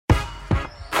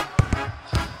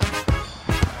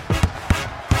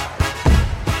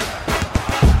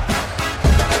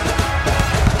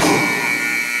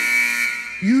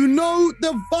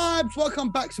your vibes. Welcome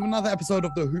back to another episode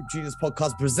of the Hoop Genius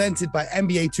podcast presented by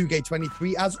NBA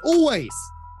 2K23. As always,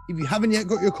 if you haven't yet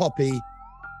got your copy,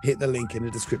 hit the link in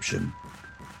the description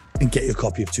and get your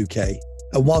copy of 2K.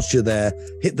 And whilst you're there,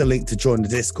 hit the link to join the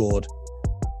Discord.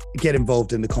 Get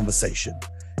involved in the conversation.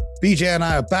 BJ and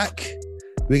I are back.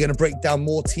 We're going to break down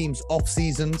more teams' off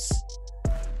seasons.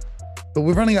 But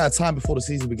we're running out of time before the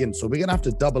season begins, so we're going to have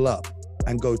to double up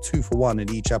and go 2 for 1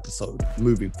 in each episode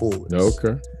moving forward.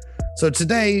 Okay. So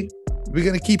today, we're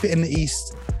going to keep it in the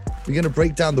East. We're going to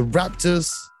break down the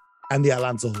Raptors and the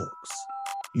Atlanta Hawks.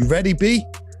 You ready, B?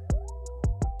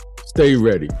 Stay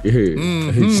ready.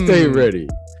 Stay ready.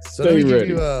 So let me give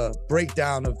you a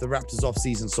breakdown of the Raptors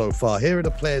offseason so far. Here are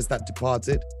the players that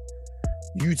departed.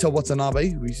 Yuta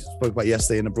Watanabe, we spoke about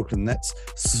yesterday in the Brooklyn Nets.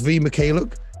 Svi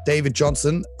Mikhailuk, David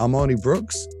Johnson, Armoni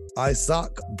Brooks,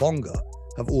 Isaac Bonga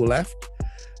have all left.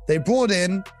 They brought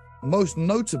in, most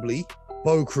notably,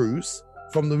 Bo Cruz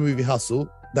from the movie Hustle.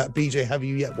 That BJ, have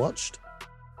you yet watched?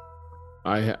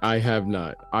 I have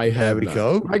not. I have. There we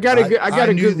go. I got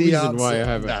a good reason why I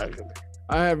haven't.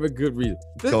 I have a good reason.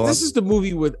 This is the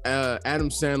movie with Adam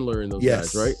Sandler and those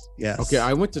guys, right? Yes. Okay,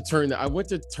 I went to turn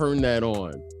that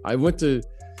on.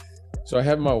 So I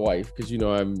have my wife because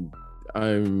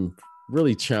I'm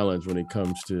really challenged when it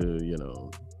comes to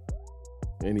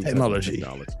any technology.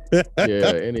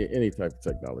 Yeah, any type of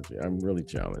technology. I'm really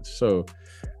challenged. So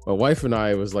my wife and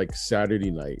I, it was like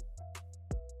Saturday night,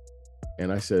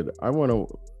 and I said,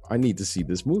 I need to see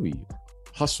this movie,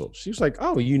 Hustle. She was like,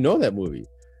 oh, you know that movie.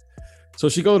 So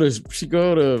she go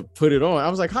to put it on. I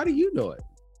was like, how do you know it?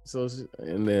 So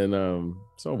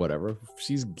whatever.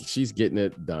 She's getting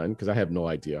it done because I have no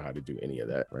idea how to do any of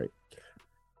that, right?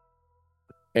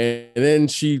 And then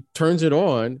she turns it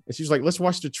on and she's like, let's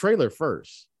watch the trailer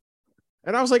first.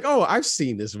 And I was like, oh, I've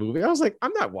seen this movie. I was like,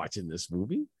 I'm not watching this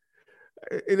movie.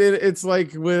 And then it's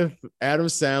like with Adam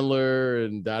Sandler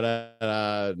and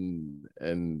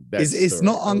and that. It's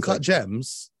not Uncut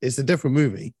Gems. It's a different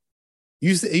movie. Are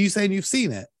you saying you've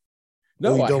seen it?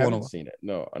 No, I haven't seen it.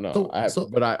 No.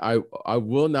 But I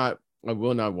will not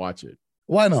watch it.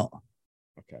 Why not?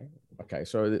 Okay.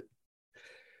 So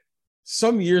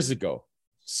some years ago,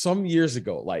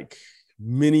 like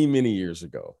many years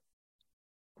ago,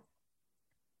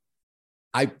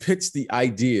 I pitched the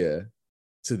idea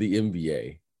to the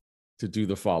NBA to do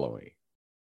the following.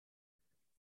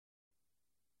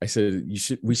 I said,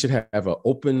 we should have an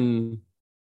open,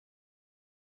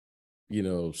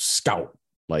 scout,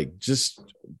 like just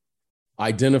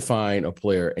identifying a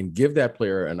player and give that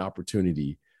player an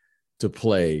opportunity to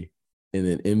play in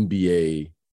an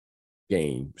NBA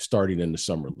game starting in the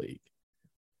summer league.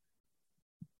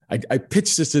 I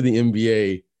pitched this to the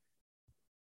NBA.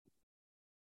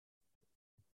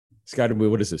 It's got to be,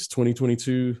 what is this,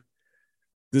 2022?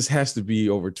 This has to be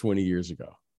over 20 years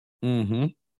ago. Mm-hmm.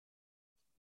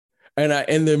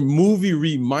 And the movie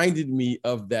reminded me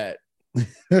of that.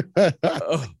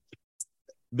 The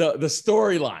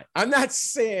storyline. I'm not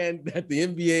saying that the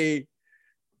NBA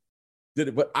did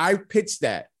it, but I pitched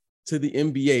that to the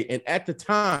NBA. And at the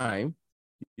time,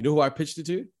 you know who I pitched it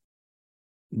to?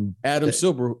 Adam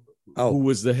Silver, who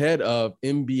was the head of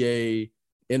NBA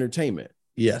Entertainment.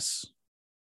 Yes.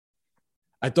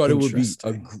 I thought it would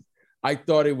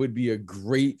be a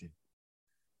great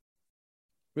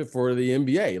fit for the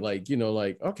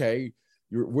NBA. Okay,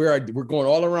 we're going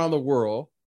all around the world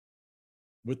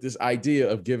with this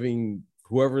idea of giving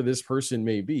whoever this person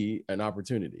may be an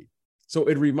opportunity. So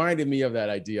it reminded me of that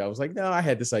idea. I was like, no, I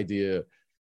had this idea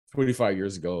 25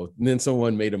 years ago. And then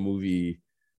someone made a movie.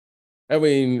 I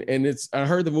mean, I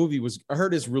heard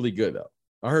it's really good though.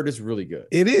 I heard it's really good.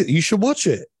 It is. You should watch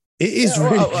it. It is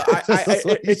really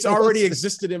good. It's already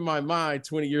existed in my mind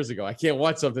 20 years ago. I can't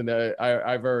watch something that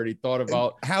I've already thought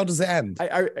about. How does it end?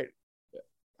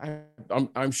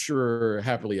 I'm sure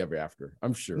happily ever after.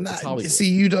 I'm sure. See,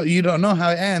 you don't know how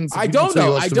it ends. I don't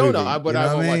know. But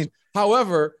I won't watch.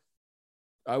 However,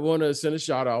 I want to send a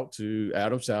shout out to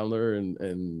Adam Sandler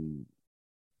and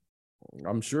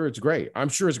I'm sure it's great.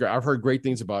 I've heard great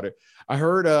things about it. I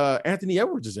heard Anthony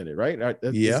Edwards is in it, right?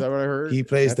 Is that what I heard? He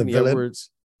plays Anthony the villain. Edwards,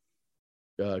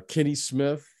 Kenny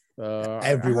Smith.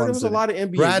 Everyone's a lot of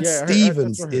NBA. Brad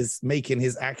Stevens is making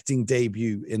his acting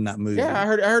debut in that movie. Yeah, I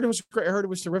heard it was great. I heard it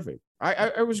was terrific.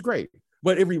 It was great,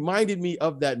 but it reminded me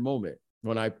of that moment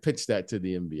when I pitched that to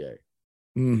the NBA,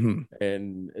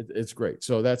 and it's great.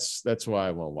 So that's why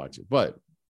I won't watch it. But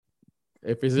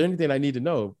if there's anything I need to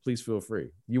know, please feel free.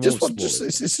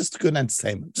 It's just good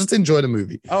entertainment. Just enjoy the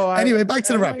movie. Anyway, back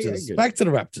to the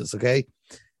Raptors. Okay.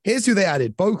 Here's who they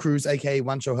added: Bo Cruz, aka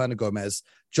Juancho Hernan Gomez,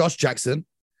 Josh Jackson,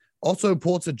 Otto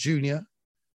Porter Jr.,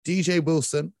 DJ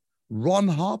Wilson, Ron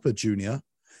Harper Jr.,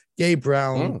 Gabe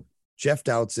Brown, Jeff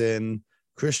Doughton,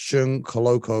 Christian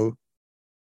Coloco,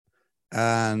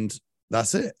 and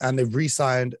that's it. And they've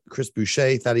re-signed Chris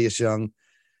Boucher, Thaddeus Young,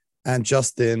 and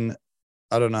Justin,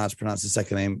 I don't know how to pronounce his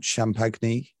second name,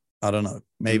 Champagny. I don't know.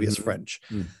 Maybe it's French.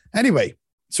 Anyway,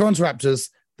 Toronto Raptors,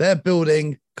 they're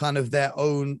building kind of their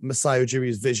own Masai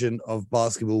Ujiri's vision of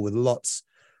basketball with lots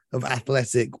of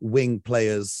athletic wing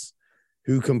players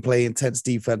who can play intense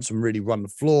defense and really run the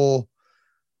floor.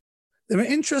 They're an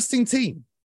interesting team.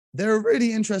 They're a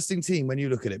really interesting team when you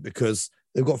look at it because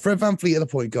they've got Fred VanVleet at the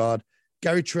point guard,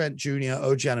 Gary Trent Jr.,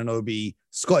 OG Anunoby,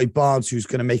 Scotty Barnes, who's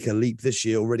going to make a leap this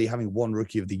year, already having won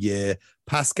Rookie of the Year,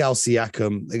 Pascal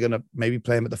Siakam, they're going to maybe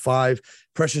play him at the 5,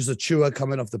 Precious Achiuwa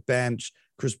coming off the bench,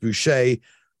 Chris Boucher.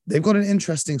 They've got an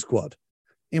interesting squad.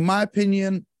 In my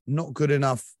opinion, not good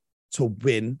enough to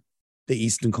win the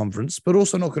Eastern Conference, but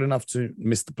also not good enough to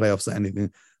miss the playoffs or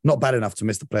anything, not bad enough to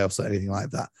miss the playoffs or anything like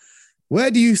that. Where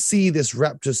do you see this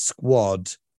Raptors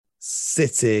squad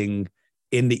sitting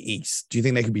in the East? Do you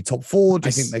think they can be top 4? Do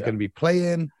you think they're going to be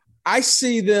playing? I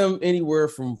see them anywhere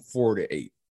from 4 to 8.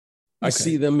 Okay. I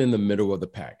see them in the middle of the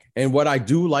pack. And what I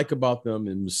do like about them,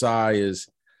 and Masai is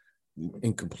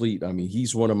incomplete. I mean,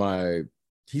 he's one of my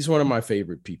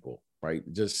favorite people, right?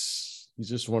 He's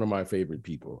just one of my favorite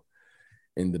people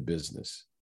in the business.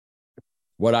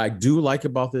 What I do like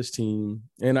about this team,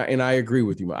 and I agree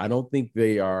with you, I don't think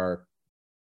they are,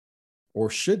 or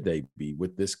should they be,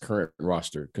 with this current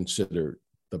roster, considered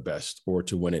the best or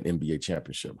to win an NBA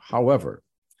championship. However,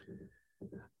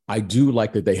 I do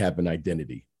like that they have an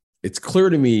identity. It's clear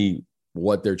to me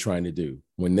what they're trying to do.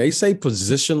 When they say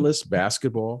positionless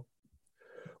basketball,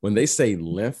 when they say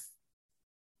length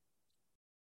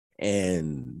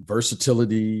and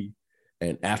versatility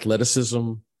and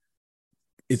athleticism,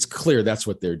 it's clear that's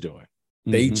what they're doing.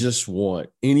 They just want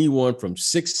anyone from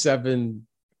 6'7"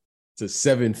 to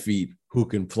 7 feet who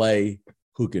can play,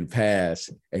 who can pass,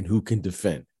 and who can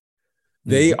defend.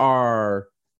 They are,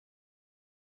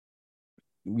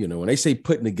 when they say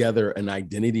putting together an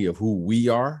identity of who we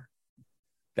are,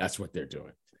 that's what they're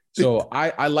doing. So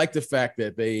I like the fact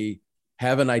that they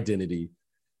have an identity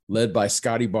led by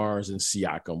Scotty Barnes and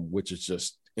Siakam, which is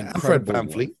just incredible. Fred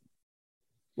VanVleet.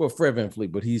 Well, Fred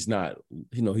VanVleet, but he's not,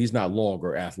 he's not long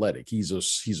or athletic. He's a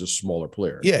smaller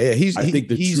player. Yeah.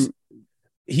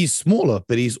 He's smaller,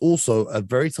 but he's also a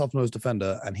very tough-nosed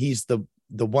defender, and he's the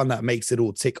one that makes it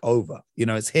all tick over.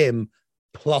 It's him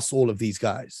plus all of these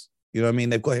guys. You know what I mean?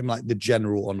 They've got him like the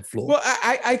general on the floor. Well,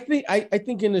 I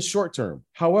think in the short term,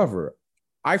 however,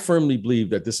 I firmly believe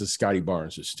that this is Scotty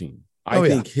Barnes' team. I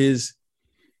think his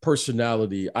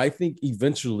personality, I think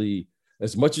eventually,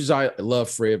 as much as I love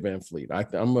Fred VanVleet,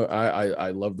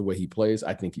 I love the way he plays.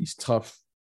 I think he's tough,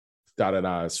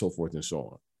 so forth and so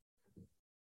on.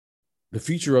 The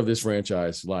future of this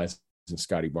franchise lies in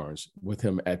Scotty Barnes with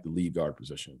him at the lead guard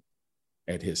position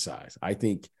at his size. I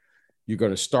think you're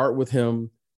going to start with him.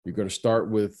 You're going to start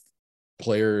with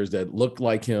players that look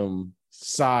like him,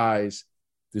 size.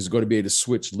 There's going to be able to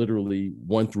switch literally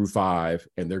 1 through 5,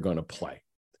 and they're going to play.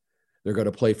 They're going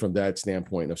to play from that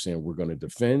standpoint of saying, we're going to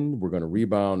defend, we're going to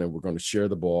rebound, and we're going to share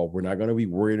the ball. We're not going to be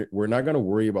worried. We're not going to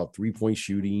worry about 3-point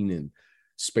shooting and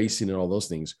spacing and all those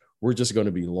things. We're just going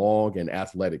to be long and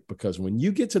athletic, because when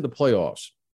you get to the playoffs,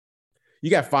 you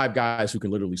got 5 guys who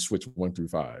can literally switch 1 through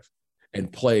 5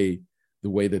 and play the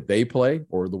way that they play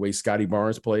or the way Scotty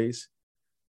Barnes plays.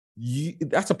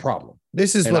 That's a problem.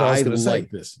 This is what I was going to say. Like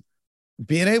this.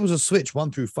 Being able to switch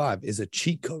 1 through 5 is a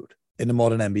cheat code in the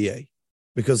modern NBA,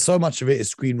 because so much of it is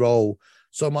screen roll.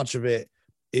 So much of it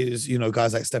is,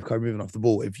 guys like Steph Curry moving off the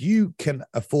ball. If you can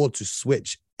afford to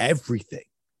switch everything,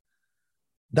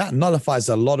 that nullifies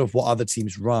a lot of what other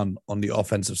teams run on the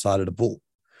offensive side of the ball.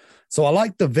 So I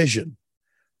like the vision.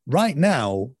 Right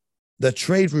now, the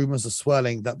trade rumors are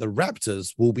swirling that the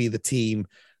Raptors will be the team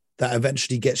that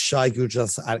eventually gets Shai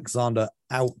Gilgeous-Alexander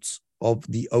out of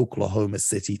the Oklahoma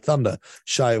City Thunder.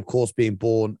 Shai, of course, being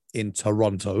born in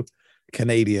Toronto,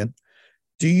 Canadian.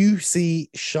 Do you see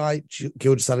Shai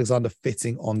Gilgeous-Alexander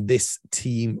fitting on this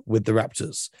team with the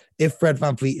Raptors? If Fred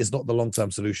VanVleet is not the long-term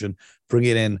solution,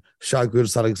 bringing in Shai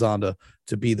Gilgeous-Alexander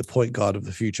to be the point guard of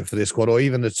the future for this squad, or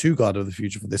even the 2 guard of the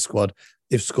future for this squad,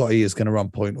 if Scotty is going to run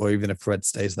point, or even if Fred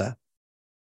stays there.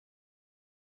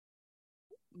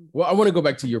 Well, I want to go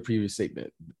back to your previous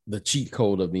statement. The cheat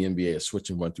code of the NBA is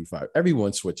switching 1 through 5.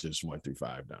 Everyone switches 1 through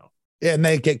 5 now. Yeah, and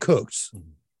they get cooked.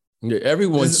 Yeah,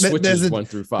 everyone switches 1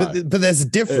 through 5. But there's a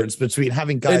difference between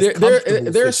having guys comfortable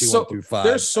switching 1 through 5.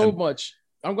 There's so much.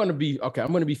 I'm going to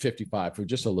be 55 for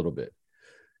just a little bit.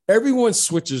 Everyone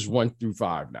switches 1 through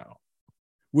 5 now.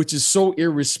 which is so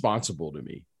irresponsible to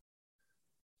me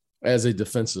as a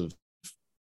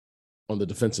on the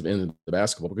defensive end of the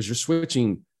basketball, because you're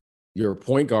switching your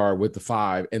point guard with the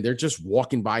 5 and they're just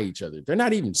walking by each other. They're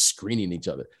not even screening each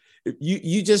other.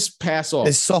 You just pass off.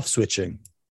 It's soft switching.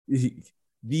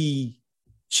 The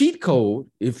cheat code,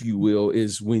 if you will,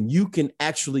 is when you can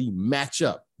actually match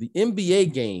up. The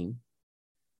NBA game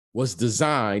was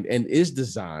designed and is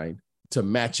designed to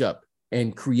match up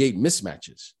and create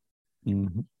mismatches.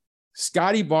 Mm-hmm.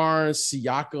 Scotty Barnes,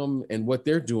 Siakam, and what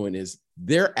they're doing is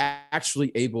they're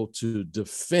actually able to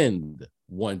defend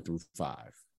 1 through 5.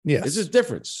 Yes. There's a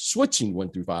difference switching 1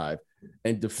 through 5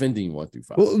 and defending 1 through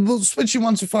 5. Well, switching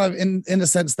 1 through 5 in the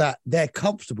sense that they're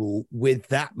comfortable with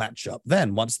that matchup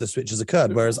then once the switch has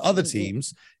occurred. Whereas other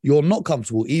teams, you're not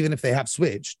comfortable, even if they have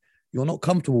switched, you're not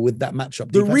comfortable with that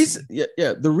matchup.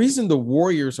 The reason the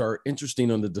Warriors are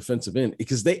interesting on the defensive end is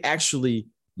because they actually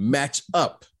match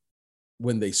up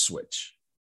when they switch,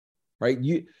 right?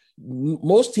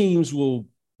 Most teams will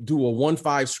do a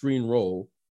 1-5 screen roll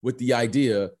with the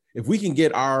idea, if we can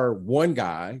get our 1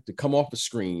 guy to come off the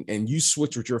screen and you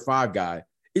switch with your 5 guy,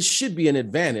 it should be an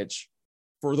advantage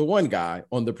for the 1 guy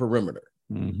on the perimeter.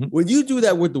 Mm-hmm. When you do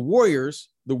that with the Warriors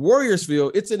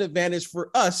feel it's an advantage for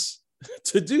us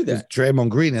to do that. Draymond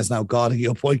Green is now guarding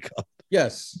your point guard.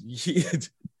 Yes.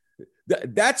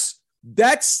 That's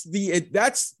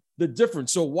the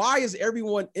difference. So why is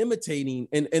everyone imitating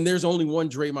and there's only one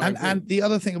Draymond Green? And the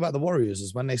other thing about the Warriors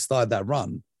is when they started that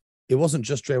run, it wasn't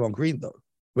just Draymond Green though.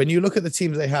 When you look at the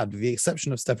teams they had, with the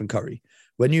exception of Stephen Curry,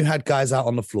 when you had guys out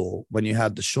on the floor, when you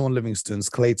had the Sean Livingstons,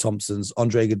 Klay Thompsons,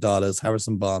 Andre Iguodala's,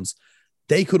 Harrison Barnes,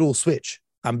 they could all switch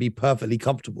and be perfectly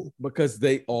comfortable because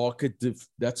they all could.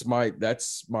 That's my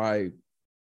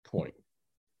point.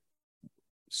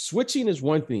 Switching is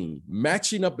one thing,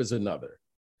 matching up is another.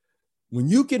 When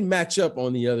you can match up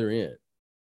on the other end,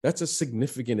 that's a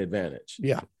significant advantage.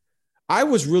 Yeah, I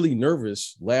was really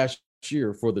nervous last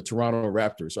year for the Toronto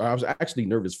Raptors. I was actually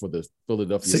nervous for the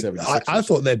Philadelphia 76ers. I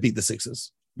thought they'd beat the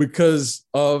Sixers because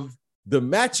of the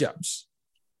matchups,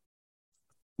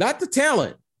 not the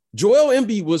talent. Joel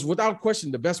Embiid was without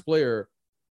question the best player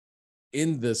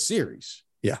in the series.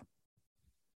 Yeah.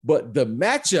 But the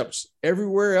matchups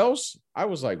everywhere else, I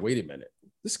was like, wait a minute.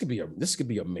 This could be a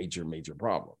major, major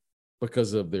problem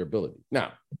because of their ability.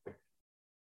 Now,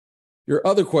 your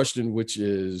other question, which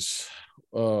is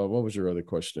what was your other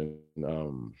question?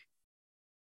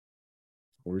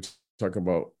 We're talking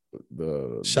about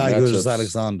the Shai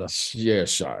Gilgeous-Alexander. Yeah,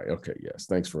 Shai. Okay, yes.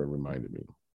 Thanks for reminding me.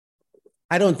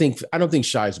 I don't think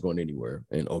Shai's going anywhere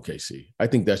in OKC. I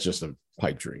think that's just a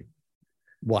pipe dream.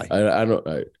 Why?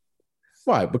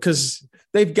 Why? Because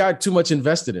they've got too much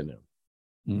invested in him.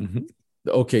 Mm-hmm.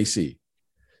 The OKC.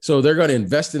 So they're going to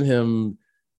invest in him,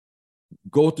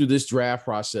 go through this draft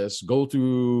process,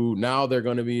 now they're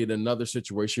going to be in another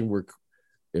situation where,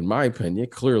 in my opinion,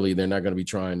 clearly they're not going to be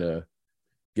trying to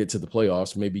get to the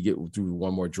playoffs, maybe get through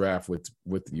one more draft with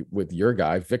your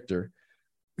guy, Victor,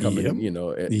 coming,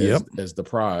 as the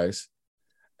prize.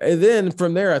 And then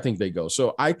from there, I think they go.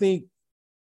 So I think,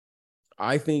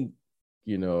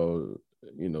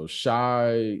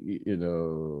 Shai,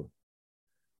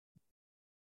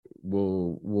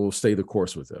 will stay the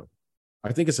course with them.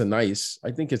 I think it's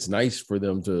nice for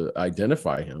them to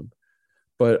identify him,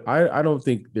 but I don't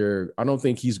think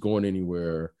he's going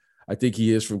anywhere. I think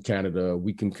he is from Canada.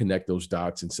 We can connect those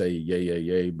dots and say,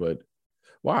 yay, but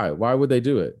why? Why would they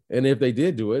do it? And if they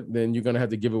did do it, then you're going to have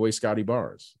to give away Scotty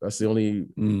Barnes. That's the only.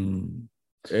 And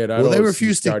they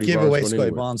refused to give away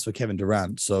Scotty Barnes for Kevin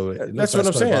Durant. So that's what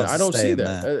I'm saying. I don't see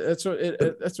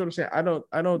that. That's what I'm saying.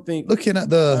 I don't think. Looking at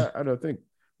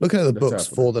the books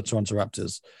for the Toronto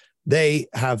Raptors, they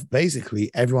have basically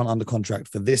everyone under contract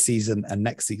for this season and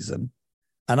next season.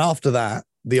 And after that,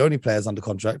 the only players under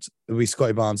contract will be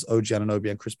Scotty Barnes, OG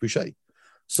Anunoby, and Chris Boucher.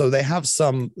 So they have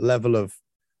some level of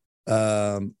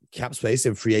cap space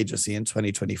in free agency in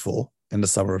 2024, in the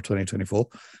summer of 2024,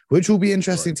 which will be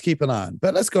interesting to keep an eye on.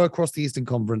 But let's go across the Eastern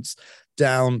Conference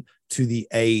down to the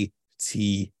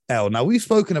ATL. Now, we've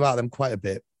spoken about them quite a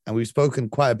bit, and we've spoken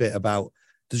quite a bit about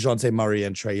DeJounte Murray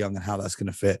and Trae Young and how that's going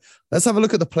to fit. Let's have a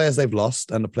look at the players they've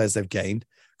lost and the players they've gained,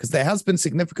 because there has been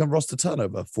significant roster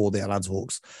turnover for the Atlanta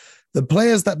Hawks. The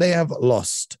players that they have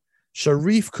lost: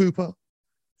 Sharif Cooper,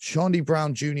 Chandy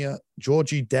Brown Jr.,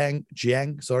 Georgie Jiang,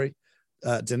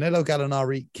 Danilo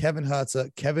Gallinari, Kevin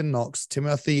Huerter, Kevin Knox,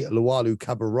 Timothy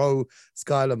Luwalu-Cabarrot,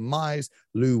 Skylar Mize,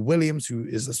 Lou Williams, who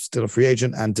is still a free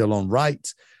agent, and Delon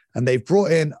Wright. And they've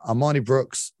brought in Armani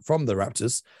Brooks from the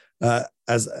Raptors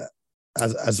as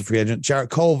a free agent, Jarrett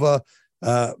Culver,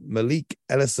 Malik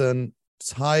Ellison,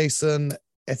 Tyson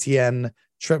Etienne,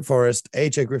 Trent Forrest,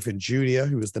 AJ Griffin Jr.,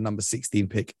 who was the number 16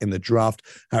 pick in the draft,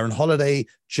 Aaron Holiday,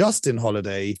 Justin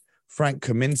Holiday, Frank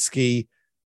Kaminsky,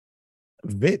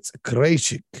 Vit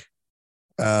Krejcik,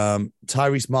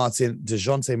 Tyrese Martin,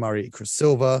 DeJounte Murray, Chris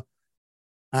Silva,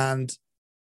 and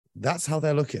that's how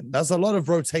they're looking. That's a lot of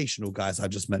rotational guys I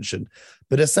just mentioned.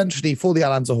 But essentially, for the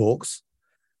Atlanta Hawks,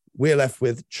 we're left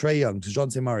with Trae Young,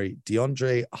 DeJounte Murray,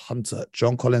 DeAndre Hunter,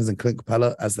 John Collins, and Clint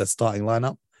Capella as their starting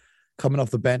lineup. Coming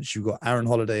off the bench, you've got Aaron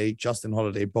Holiday, Justin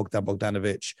Holiday, Bogdan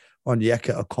Bogdanovic,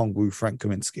 Onyeka Okongwu, Frank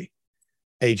Kaminsky,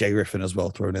 AJ Griffin as well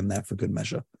thrown in there for good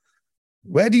measure.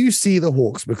 Where do you see the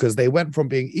Hawks? Because they went from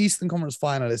being Eastern Conference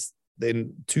finalists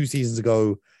in 2 seasons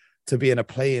ago to being a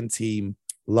play-in team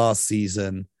last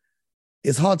season.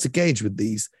 It's hard to gauge with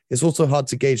these. It's also hard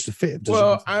to gauge the fit.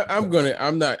 Well, I'm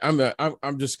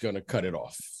just gonna cut it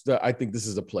off. I think this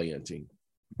is a play-in team.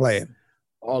 Play-in.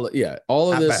 All of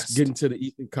this best. Getting to the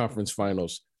Eastern Conference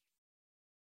Finals.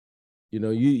 You know,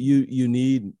 you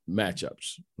need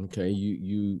matchups. Okay,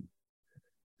 you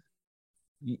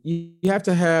have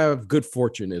to have good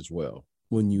fortune as well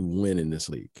when you win in this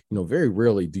league. You know, very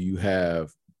rarely do you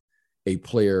have a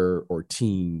player or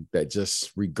team that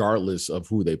just, regardless of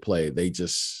who they play, they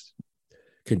just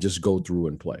can just go through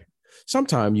and play.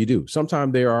 Sometimes you do.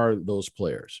 Sometimes there are those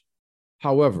players.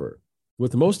 However,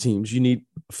 with most teams, you need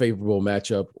a favorable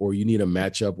matchup, or you need a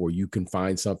matchup where you can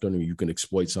find something or you can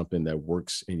exploit something that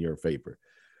works in your favor.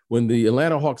 When the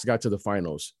Atlanta Hawks got to the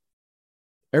finals,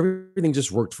 everything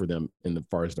just worked for them in the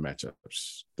far as the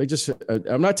matchups. They just,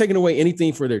 I'm not taking away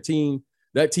anything for their team.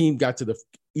 That team got to the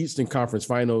Eastern Conference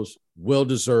Finals,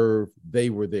 well-deserved. They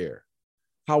were there.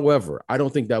 However, I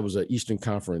don't think that was an Eastern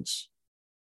Conference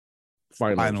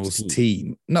Finals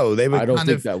team. No, they were. I don't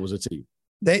think that was a team.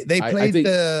 They played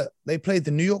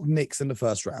the New York Knicks in the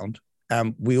first round,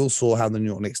 and we all saw how the New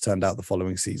York Knicks turned out the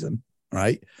following season,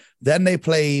 right? Then they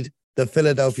played the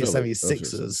Philadelphia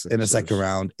 76ers in the second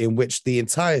round, in which the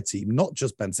entire team, not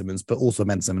just Ben Simmons, but also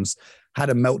Ben Simmons, had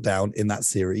a meltdown in that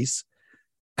series.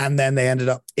 And then they ended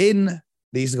up in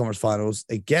the Eastern Conference Finals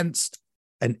against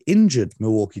an injured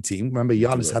Milwaukee team. Remember,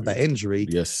 Giannis had that injury.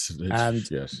 Yes.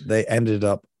 They ended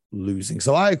up losing.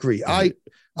 So I agree. I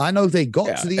know they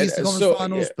got to the Eastern Conference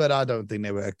Finals, but I don't think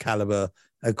they were a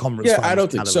conference. Yeah, I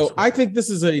don't think so. I think this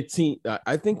is a team.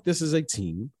 I think this is a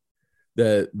team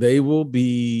that they will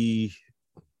be,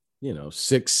 6th,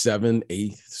 7th,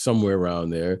 8th, somewhere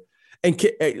around there. And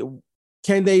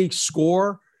can they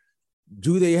score?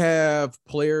 Do they have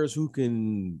players who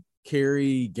can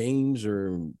carry games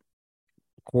or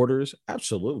quarters?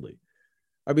 Absolutely.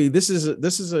 I mean, this is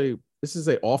a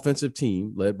offensive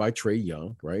team led by Trae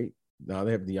Young, right? Now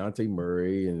they have DeJounte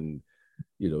Murray and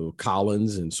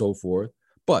Collins and so forth.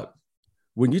 But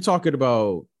when you're talking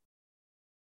about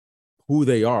who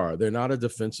they are, they're not a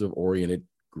defensive oriented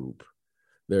group.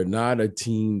 They're not a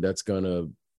team that's gonna,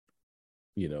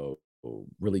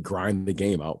 really grind the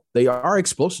game out. They are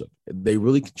explosive. They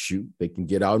really can shoot. They can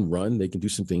get out and run. They can do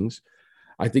some things.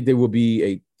 I think they will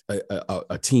be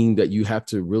a team that you have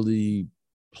to really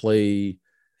play.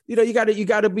 You got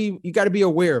to be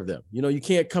aware of them. You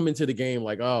can't come into the game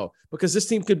like, because this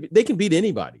team they can beat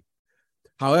anybody.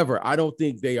 However, I don't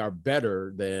think they are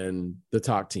better than the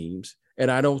top teams,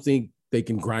 and I don't think they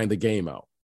can grind the game out.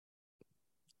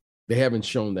 They haven't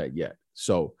shown that yet.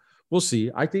 So we'll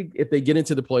see. I think if they get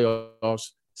into the playoffs,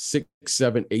 6,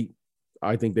 7, 8,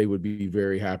 I think they would be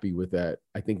very happy with that.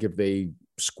 I think if they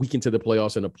squeak into the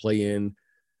playoffs and a play-in,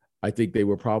 I think they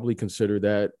will probably consider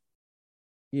that,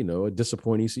 a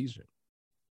disappointing season.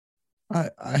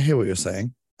 I hear what you're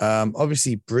saying.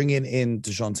 Obviously, bringing in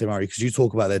DeJounte Murray, because you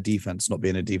talk about their defense not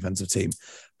being a defensive team.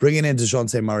 Bringing in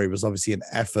DeJounte Murray was obviously an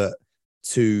effort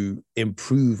to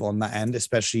improve on that end,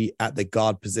 especially at the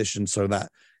guard position, so that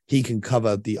he can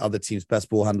cover the other team's best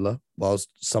ball handler whilst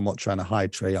somewhat trying to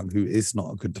hide Trae Young, who is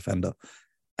not a good defender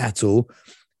at all.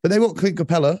 But they've got Clint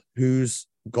Capella, whose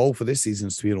goal for this season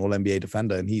is to be an all-NBA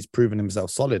defender, and he's proven himself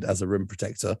solid as a rim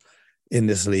protector in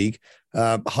this league.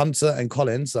 Hunter and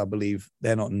Collins, I believe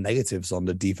they're not negatives on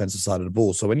the defensive side of the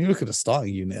ball. So when you look at the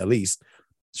starting unit, at least,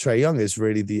 Trae Young is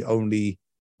really the only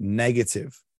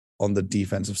negative on the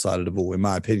defensive side of the ball, in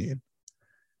my opinion.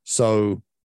 So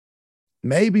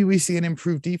maybe we see an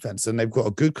improved defense, and they've got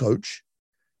a good coach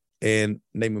in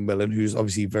Nate McMillan, who's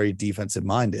obviously very defensive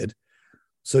minded.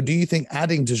 So do you think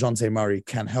adding DeJounte Murray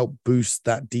can help boost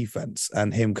that defense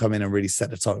and him come in and really set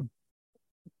the tone?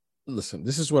 Listen,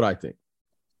 this is what I think.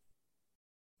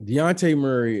 DeJounte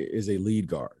Murray is a lead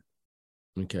guard.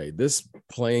 Okay, this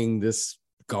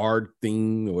guard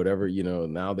thing or whatever,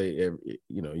 now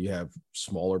you have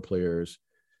smaller players,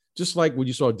 just like when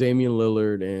you saw Damian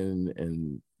Lillard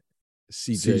and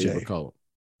CJ McCollum.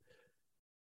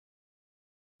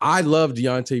 I love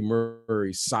Dejounte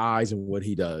Murray's size and what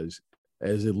he does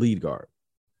as a lead guard.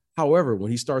 However, when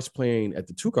he starts playing at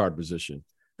the 2 guard position,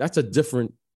 that's a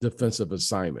different defensive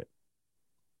assignment.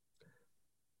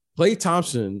 Klay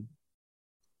Thompson,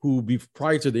 who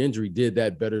prior to the injury did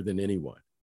that better than anyone.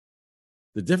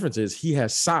 The difference is he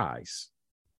has size.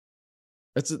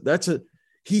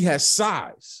 He has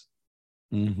size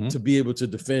to be able to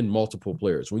defend multiple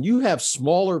players. When you have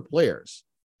smaller players,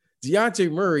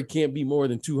 Dejounte Murray can't be more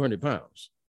than 200 pounds.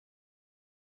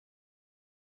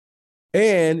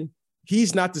 And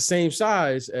he's not the same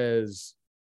size as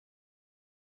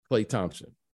Klay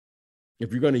Thompson.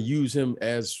 If you're going to use him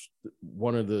as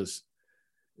one of the,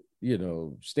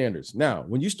 standards. Now,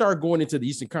 when you start going into the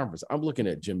Eastern Conference, I'm looking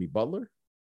at Jimmy Butler.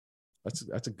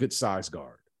 That's a good size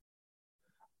guard.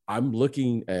 I'm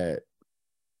looking at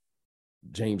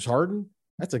James Harden.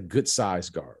 That's a good size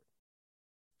guard.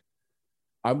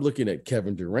 I'm looking at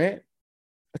Kevin Durant.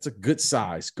 That's a good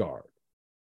size guard.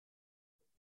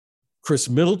 Chris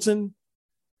Middleton.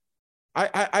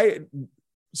 I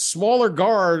smaller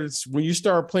guards, when you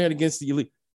start playing against the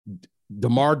elite,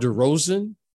 DeMar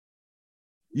DeRozan,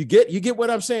 you get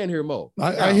what I'm saying here, Mo.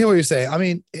 I hear what you're saying. I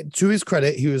mean, to his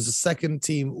credit, he was a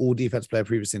second-team all-defense player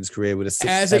previously in his career with a 6'10"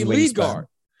 as a lead guard.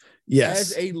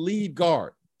 Yes, as a lead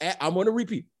guard. I'm going to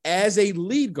repeat, as a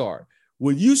lead guard.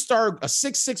 When you start a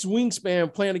 6'6"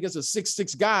 wingspan playing against a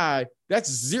 6'6" guy, that's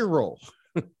zero.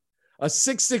 A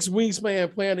 6'6"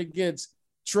 wingspan playing against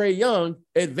Trae Young,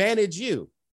 advantage you.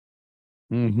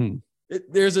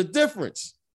 There's a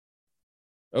difference.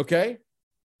 Okay?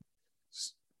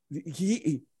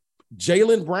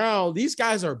 Jaylen Brown, these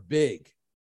guys are big.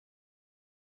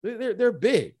 They're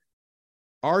big.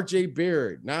 RJ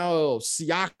Barrett, now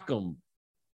Siakam,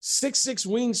 6'6"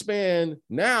 wingspan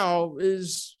now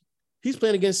he's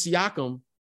playing against Siakam,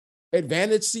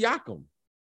 advantage Siakam.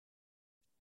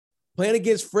 Playing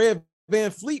against Fred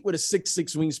VanVleet with a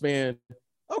 6'6" wingspan.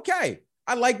 Okay,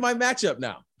 I like my matchup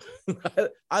now.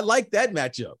 I like that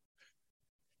matchup.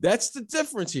 That's the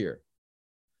difference here.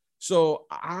 So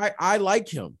I like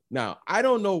him. Now, I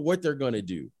don't know what they're going to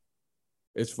do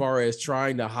as far as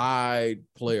trying to hide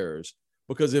players,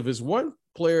 because if it's one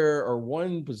player or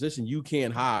one position you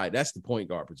can't hide, that's the point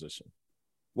guard position.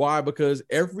 Why? Because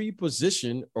every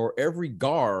position or every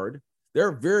guard,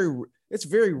 it's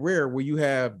very rare where you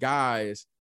have guys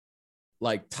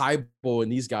like Tybalt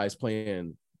and these guys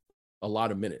playing a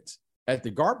lot of minutes at the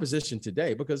guard position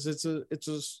today, because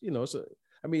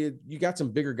you got some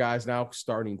bigger guys now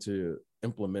starting to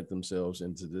implement themselves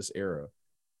into this era.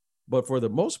 But for the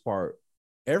most part,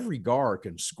 every guard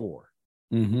can score.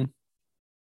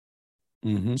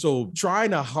 So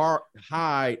trying to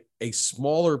hide a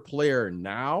smaller player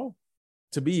now,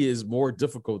 to me, is more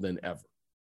difficult than ever.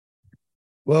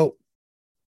 Well,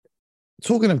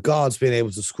 talking of guards being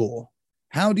able to score,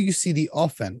 how do you see the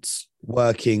offense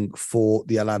working for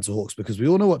the Atlanta Hawks? Because we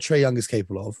all know what Trae Young is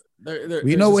capable of.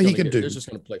 We know what he can do. They're just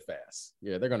going to play fast.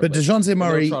 Yeah, they're going to. But Dejounte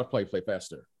Murray try to play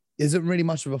faster. Isn't really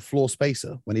much of a floor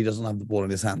spacer when he doesn't have the ball in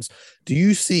his hands. Do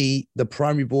you see the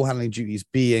primary ball handling duties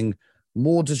being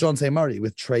more Dejounte Murray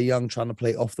with Trae Young trying to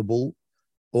play off the ball,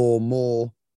 or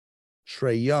more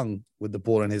Trae Young with the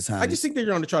ball in his hands? I just think they're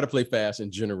going to try to play fast and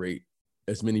generate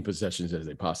as many possessions as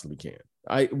they possibly can.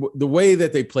 The way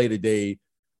that they play today,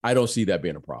 I don't see that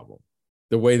being a problem.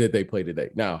 The way that they play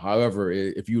today. Now, however,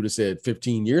 if you would have said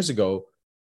 15 years ago,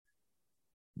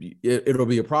 it'll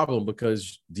be a problem,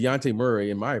 because Dejounte Murray,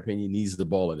 in my opinion, needs the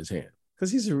ball in his hand,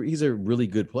 because he's a really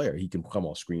good player. He can come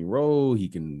off screen roll. He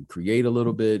can create a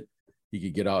little bit. He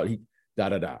could get out.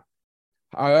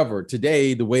 However,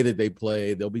 today, the way that they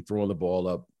play, they'll be throwing the ball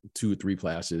up 2 or 3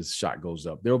 passes, shot goes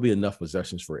up. There'll be enough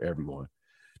possessions for everyone,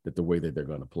 that the way that they're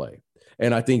going to play.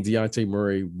 And I think Dejounte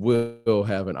Murray will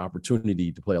have an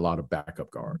opportunity to play a lot of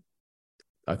backup guard.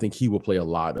 I think he will play a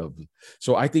lot of.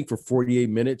 So I think for 48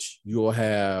 minutes, you'll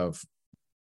have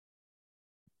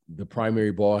the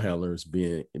primary ball handlers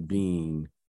being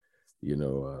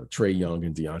Trae Young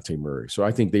and Dejounte Murray. So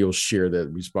I think they'll share that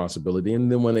responsibility.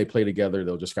 And then when they play together,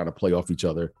 they'll just kind of play off each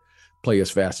other, play as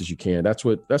fast as you can. That's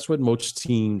what most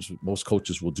teams, most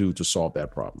coaches will do to solve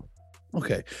that problem.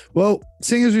 Okay. Well,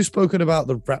 seeing as we've spoken about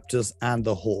the Raptors and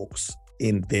the Hawks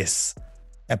in this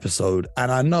episode, and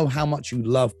I know how much you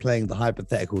love playing the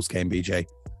hypotheticals game, BJ,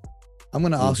 I'm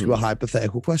going to ask you a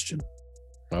hypothetical question.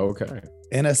 Okay.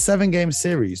 In a 7-game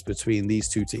series between these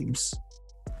two teams,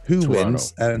 who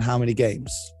wins and in how many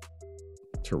games?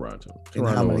 Toronto. In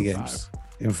how many games?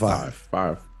 5. In 5.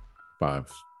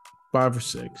 5 or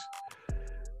 6.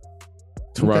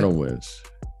 Toronto wins.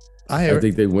 I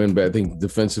think they win, but I think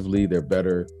defensively they're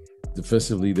better.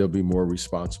 Defensively, they'll be more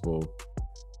responsible.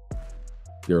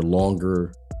 They're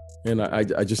longer. And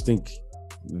I just think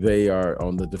they are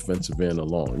on the defensive end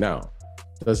alone. Now,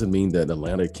 doesn't mean that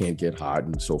Atlanta can't get hot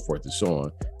and so forth and so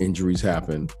on. Injuries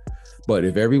happen. But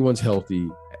if everyone's healthy,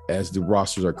 as the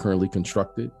rosters are currently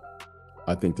constructed,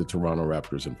 I think the Toronto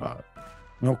Raptors in 5.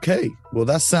 Okay, well,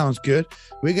 that sounds good.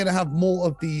 We're going to have more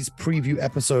of these preview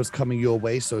episodes coming your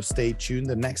way, so stay tuned.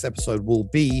 The next episode will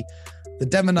be the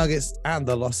Denver Nuggets and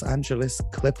the Los Angeles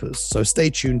Clippers. So stay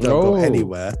tuned, don't go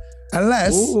anywhere.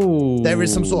 Unless there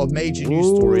is some sort of major news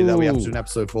story that we have to do an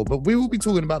episode for. But we will be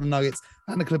talking about the Nuggets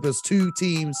and the Clippers, 2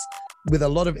 teams with a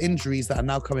lot of injuries that are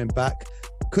now coming back,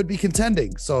 could be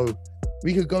contending. So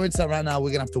we could go into that right now. We're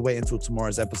going to have to wait until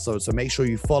tomorrow's episode. So make sure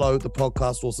you follow the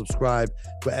podcast or subscribe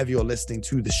wherever you're listening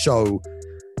to the show.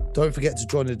 Don't forget to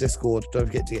join the Discord. Don't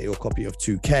forget to get your copy of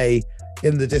 2K.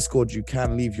 In the Discord, you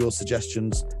can leave your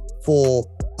suggestions for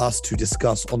us to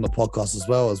discuss on the podcast as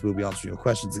well, as we'll be answering your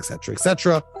questions, etc.,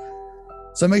 etc.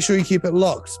 So make sure you keep it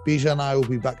locked. Bija and I will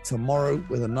be back tomorrow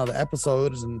with another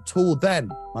episode. Until then,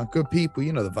 my good people,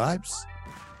 you know the vibes.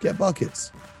 Get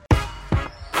buckets.